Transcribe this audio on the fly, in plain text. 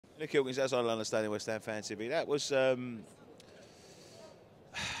Nick Hawkins, as I understand in West Ham fan TV, that was it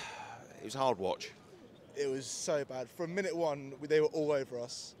was a hard watch. It was so bad. From minute one, they were all over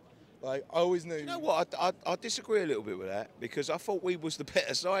us. Like, I always knew. You know what? I disagree a little bit with that because I thought we was the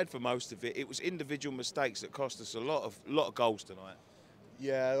better side for most of it. It was individual mistakes that cost us a lot of goals tonight.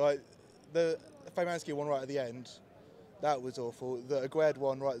 Yeah, like the Fabianski one right at the end, that was awful. The Aguerd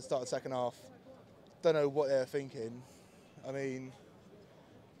one right at the start of the second half, don't know what they were thinking. I mean,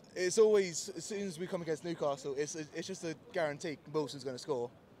 it's always, as soon as we come against Newcastle, it's just a guarantee Wilson's going to score.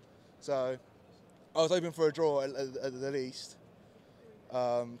 So I was hoping for a draw at the least.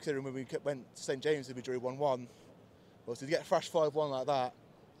 Considering when we went to St James, we drew 1-1. Well, to get a fresh 5-1 like that,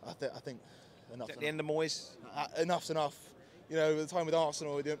 I think enough. At the end of Moyes? Enough's enough. You know, the time with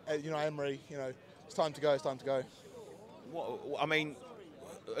Arsenal, you know, Emery, you know, it's time to go, it's time to go. What, I mean,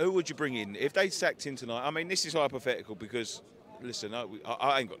 who would you bring in? If they sacked him tonight, I mean, this is hypothetical because, listen,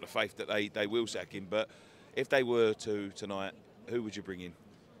 I ain't got the faith that they will sack him, but if they were to tonight, who would you bring in?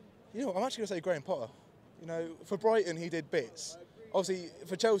 You know, I'm actually going to say Graham Potter. You know, for Brighton, he did bits. Obviously,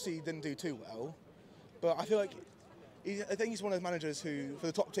 for Chelsea, he didn't do too well. But I feel like, I think he's one of those managers who, for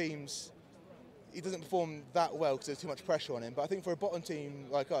the top teams, he doesn't perform that well because there's too much pressure on him. But I think for a bottom team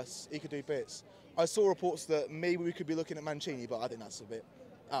like us, he could do bits. I saw reports that maybe we could be looking at Mancini, but I think that's a bit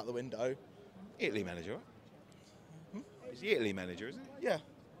out the window. Italy manager, right? He's the Italy manager, isn't he? Yeah.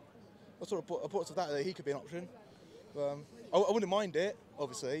 I saw reports of that he could be an option. I wouldn't mind it,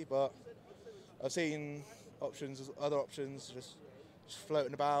 obviously, but I've seen other options just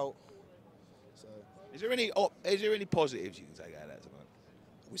floating about. So, is there any positives you can take out of that tonight?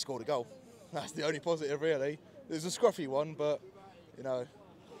 We scored a goal. That's the only positive, really. There's a scruffy one, but you know,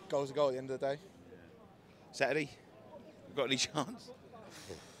 goal's a goal at the end of the day. Saturday, got any chance?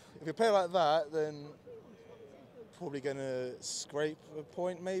 If we play like that, then probably going to scrape a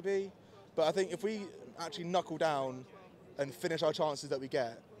point, maybe. But I think if we actually knuckle down and finish our chances that we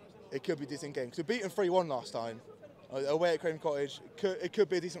get, it could be a decent game. Because we beat them 3-1 last time, away at Craven Cottage. It could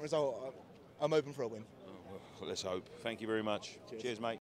be a decent result. I'm open for a win. Well, let's hope. Thank you very much. Cheers mate.